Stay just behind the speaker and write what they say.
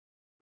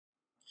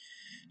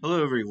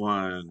Hello,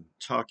 everyone.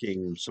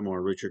 Talking some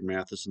more Richard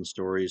Matheson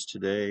stories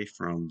today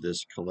from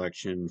this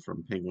collection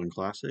from Penguin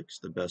Classics,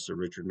 The Best of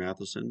Richard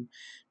Matheson.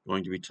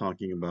 Going to be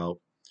talking about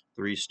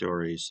three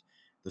stories.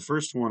 The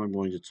first one I'm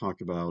going to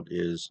talk about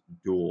is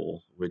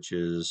Duel, which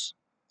is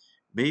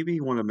maybe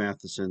one of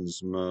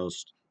Matheson's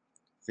most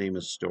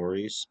famous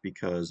stories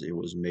because it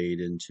was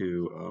made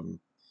into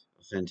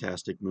a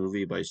fantastic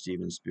movie by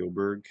Steven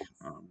Spielberg,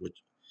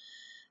 which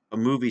a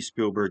movie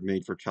Spielberg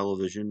made for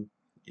television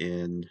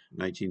in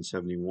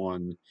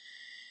 1971.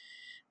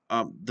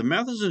 The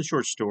Matheson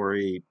short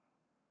story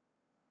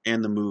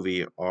and the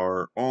movie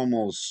are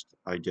almost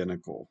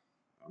identical.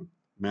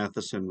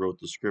 Matheson wrote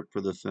the script for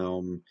the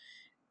film,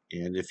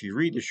 and if you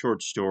read the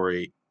short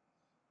story,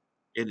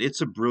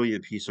 it's a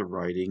brilliant piece of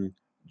writing,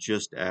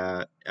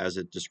 as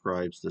it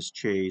describes this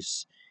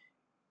chase.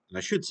 And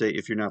I should say,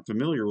 if you're not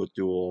familiar with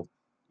Duel,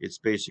 it's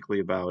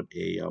basically about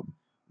a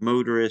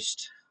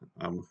motorist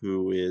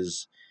who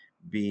is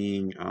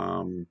being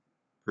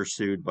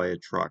pursued by a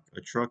truck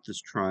that's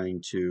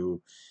trying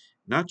to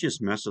not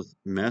just mess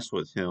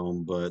with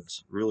him, but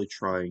really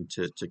trying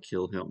to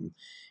kill him.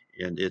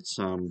 And it's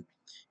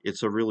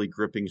a really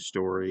gripping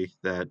story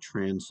that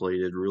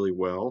translated really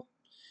well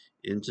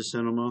into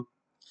cinema.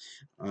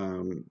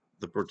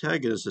 The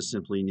protagonist is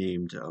simply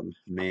named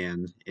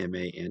Man,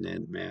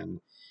 Mann,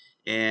 Man,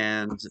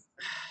 and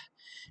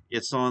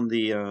it's on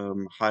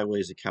the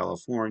highways of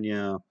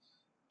California.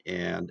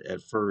 And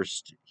at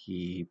first,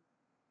 he's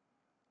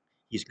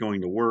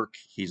going to work.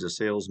 He's a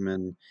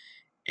salesman,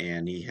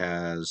 and he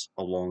has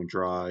a long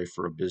drive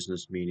for a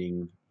business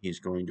meeting he's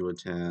going to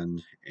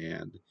attend.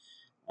 And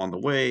on the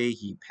way,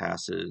 he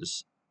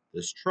passes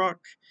this truck,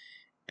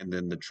 and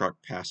then the truck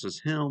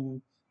passes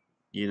him,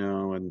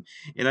 and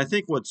I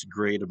think what's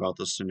great about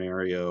the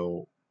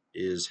scenario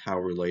is how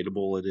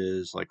relatable it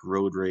is. Like,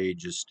 road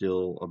rage is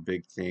still a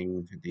big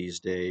thing these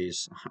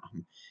days.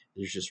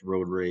 There's just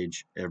road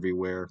rage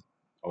everywhere,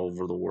 all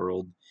over the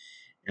world.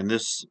 And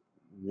this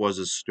was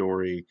a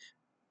story.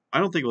 I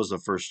don't think it was the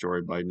first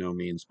story by no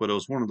means, but it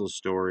was one of those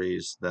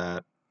stories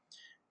that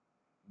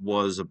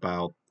was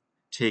about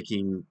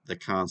taking the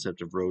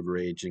concept of road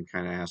rage and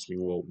kind of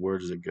asking, well, where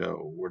does it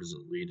go? Where does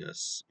it lead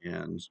us?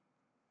 And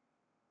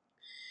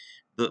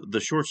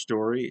the short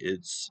story,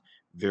 it's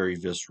very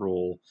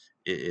visceral.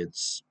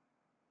 It's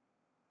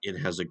it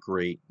has a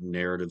great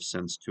narrative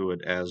sense to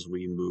it as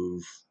we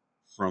move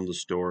from the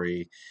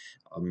story.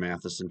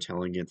 Matheson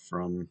telling it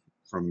from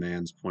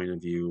Man's point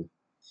of view.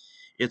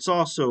 It's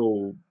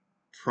also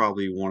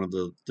probably one of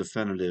the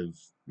definitive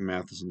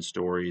Matheson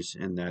stories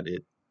in that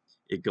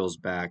it goes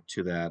back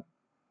to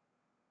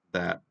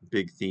that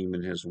big theme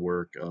in his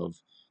work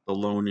of the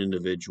lone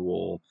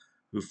individual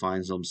who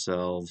finds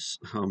themselves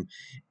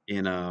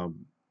in a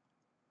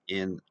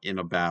in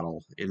a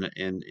battle in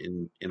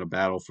a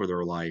battle for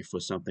their life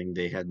with something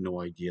they had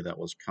no idea that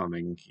was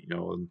coming,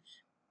 and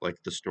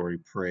like the story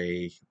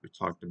Prey we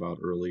talked about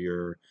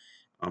earlier,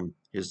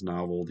 his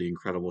novel The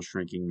Incredible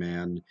Shrinking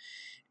Man.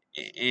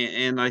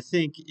 And I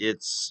think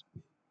it's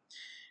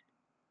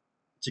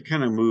to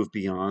kind of move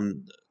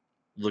beyond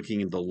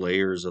looking at the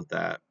layers of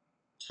that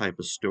type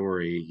of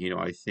story.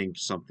 I think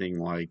something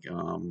like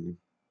the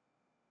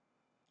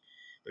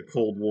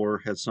Cold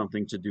War had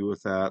something to do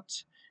with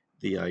that.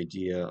 The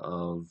idea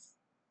of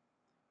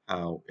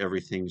how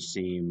everything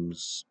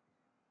seems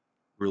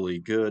really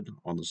good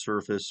on the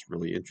surface,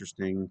 really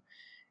interesting,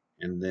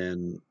 and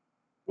then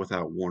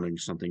without warning,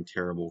 something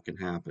terrible can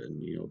happen.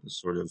 The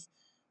sort of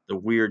the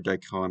weird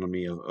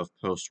dichotomy of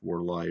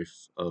post-war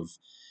life of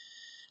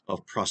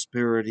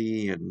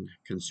prosperity and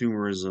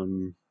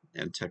consumerism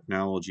and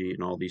technology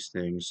and all these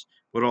things,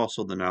 but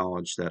also the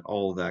knowledge that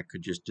all of that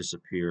could just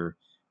disappear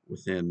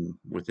within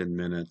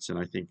minutes. And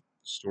I think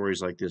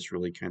stories like this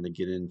really kind of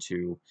get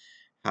into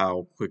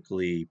how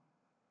quickly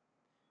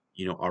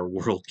our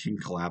world can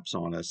collapse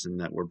on us and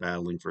that we're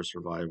battling for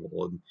survival.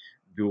 And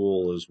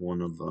Duel is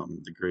one of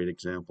the great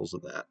examples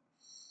of that.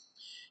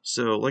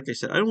 So, like I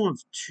said, I don't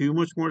have too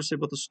much more to say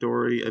about the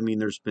story. I mean,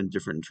 there's been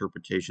different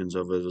interpretations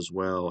of it, as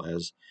well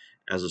as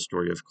a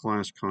story of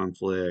class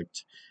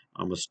conflict,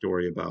 a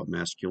story about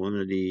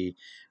masculinity,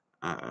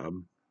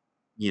 um,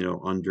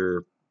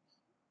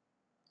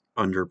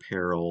 under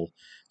peril.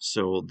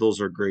 So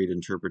those are great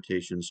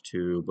interpretations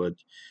too. But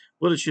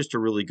it's just a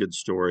really good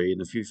story.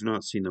 And if you've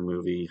not seen the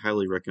movie,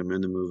 highly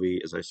recommend the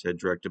movie. As I said,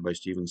 directed by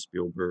Steven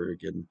Spielberg,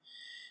 and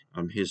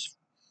his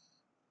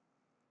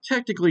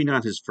technically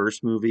not his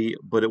first movie,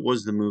 but it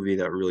was the movie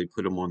that really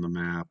put him on the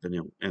map,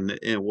 and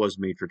it was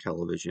made for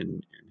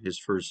television. And his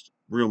first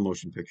real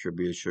motion picture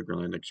be the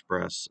Sugarland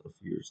Express a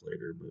few years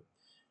later,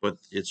 but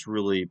it's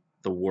really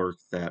the work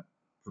that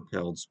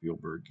propelled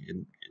Spielberg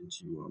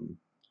into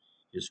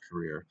his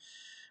career.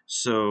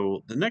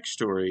 So the next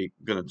story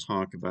I'm going to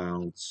talk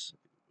about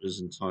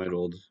is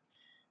entitled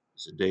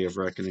 "It's a Day of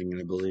Reckoning,"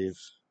 I believe.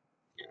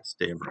 Yes,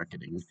 Day of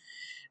Reckoning.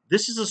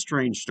 This is a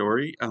strange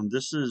story.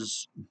 This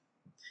is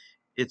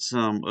It's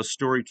a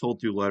story told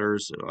through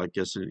letters, I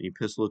guess an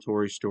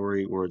epistolatory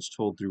story where it's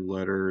told through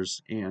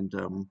letters, and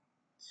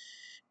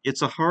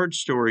It's a hard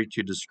story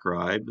to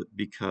describe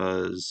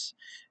because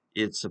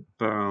it's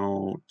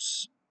about,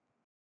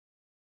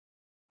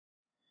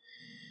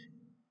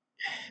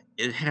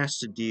 it has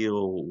to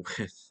deal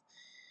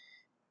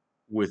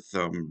with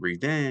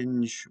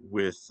revenge,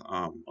 with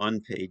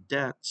unpaid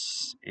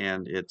debts,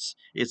 and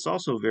it's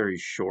also very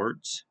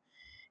short,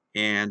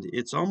 and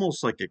it's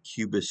almost like a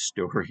cubist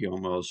story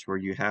almost, where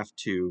you have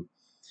to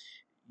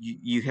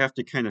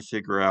kind of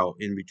figure out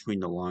in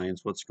between the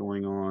lines what's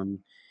going on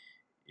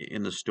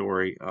in the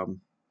story.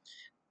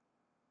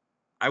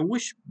 I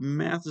wish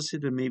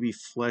Matheson had maybe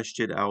fleshed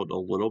it out a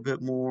little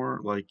bit more.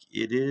 Like,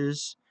 it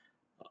is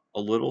a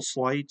little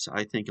slight.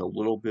 I think a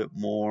little bit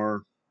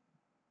more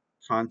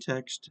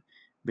context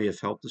may have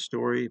helped the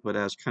story, but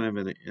as kind of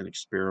an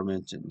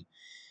experiment in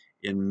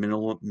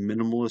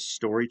minimalist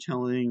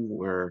storytelling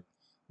where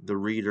the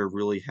reader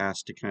really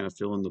has to kind of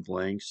fill in the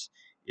blanks,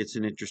 it's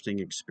an interesting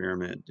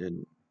experiment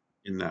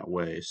in that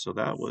way. So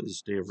that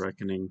was Day of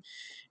Reckoning.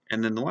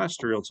 And then the last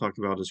story I'll talk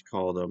about is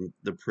called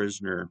The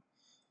Prisoner,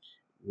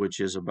 which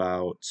is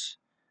about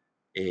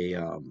a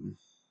um,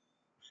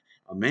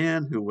 a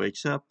man who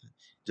wakes up,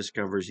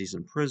 discovers he's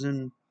in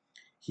prison.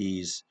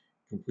 He's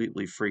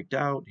completely freaked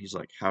out. He's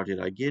like, "How did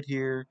I get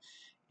here?"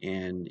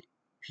 And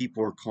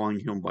people are calling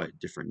him by a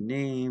different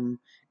name,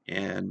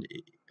 and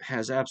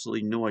has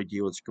absolutely no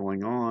idea what's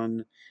going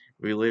on.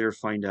 We later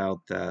find out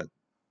that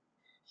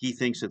he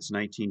thinks it's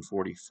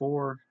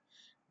 1944,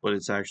 but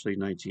it's actually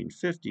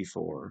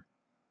 1954.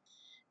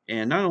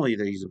 And not only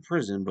that he's in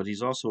prison, but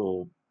he's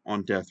also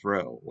on death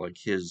row. Like,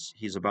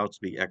 he's about to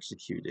be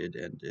executed,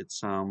 and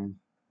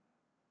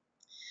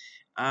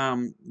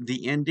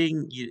the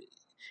ending,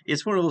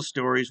 it's one of those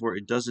stories where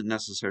it doesn't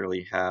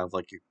necessarily have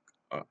like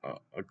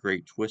a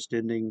great twist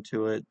ending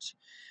to it.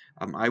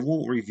 I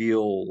won't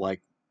reveal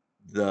like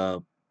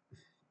the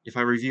if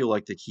I reveal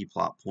like the key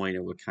plot point,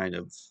 it would kind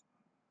of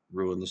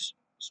ruin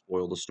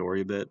spoil the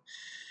story a bit.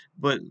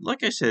 But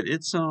like I said,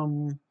 it's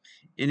an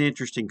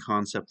interesting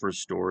concept for a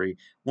story.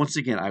 Once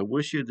again, I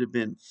wish it had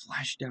been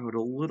fleshed out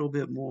a little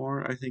bit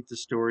more. I think the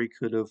story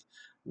could have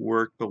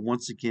worked, but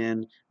once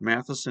again,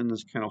 Matheson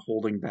is kind of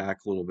holding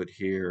back a little bit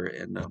here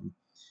and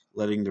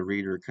letting the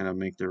reader kind of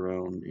make their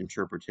own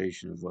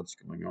interpretation of what's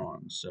going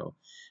on. So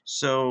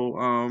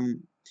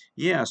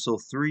yeah, so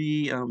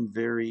three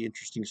very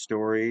interesting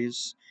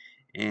stories.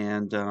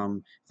 And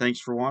thanks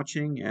for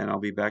watching, and I'll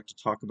be back to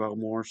talk about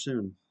more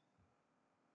soon.